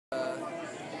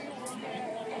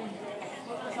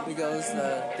Here goes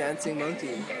the dancing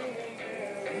monkey.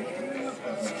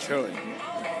 It's chilling.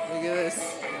 Look at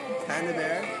this panda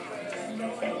bear.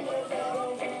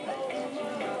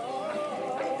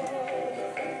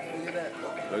 Look at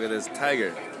that. Look at this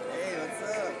tiger. Hey,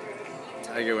 what's up?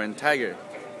 Tiger and tiger.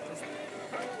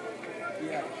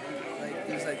 Yeah, like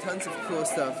there's like tons of cool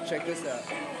stuff. Check this out.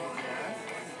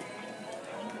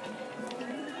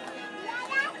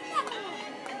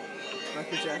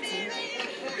 Michael Jackson.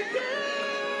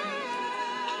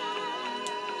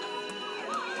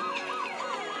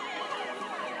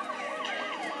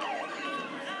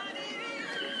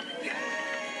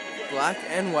 Black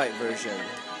and white version.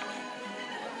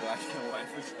 Black and white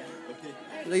version.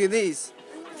 Okay. Look at these.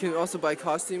 You can also buy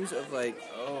costumes of like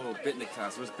Oh, Bitnik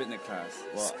class. What's Bitnik class?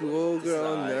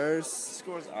 schoolgirl, nurse,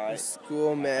 School's I.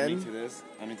 school I'm man. into this.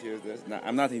 I'm into this. No,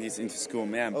 I'm not into school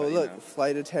man. Oh but, look, You know.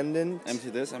 flight attendant, I'm into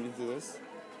this. I'm into this.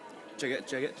 Check it.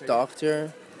 Check it. Check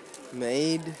doctor,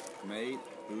 maid, it. Maid.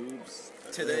 Boobs.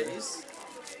 Today's.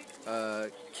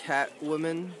 cat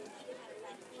woman,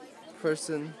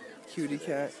 person, cutie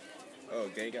cat, Oh,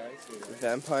 gay guys.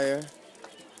 vampire,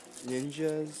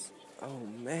 ninjas. Oh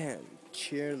man,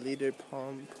 cheerleader,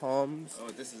 poms, Oh,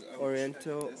 this is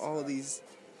oriental. This, All these.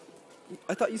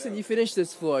 I thought you said you finished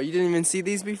this floor. You didn't even see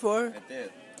these before. I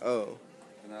did. Oh,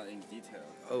 But not in detail.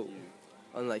 Oh.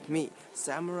 unlike me,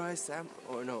 samurai,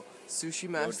 sushi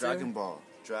Oh, master. Dragon Ball.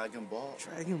 Dragon Ball.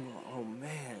 Dragon Ball. Oh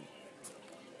man,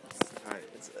 Alright.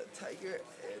 it's a tiger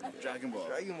and Dragon Ball.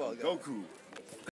 Dragon Ball guy. Goku.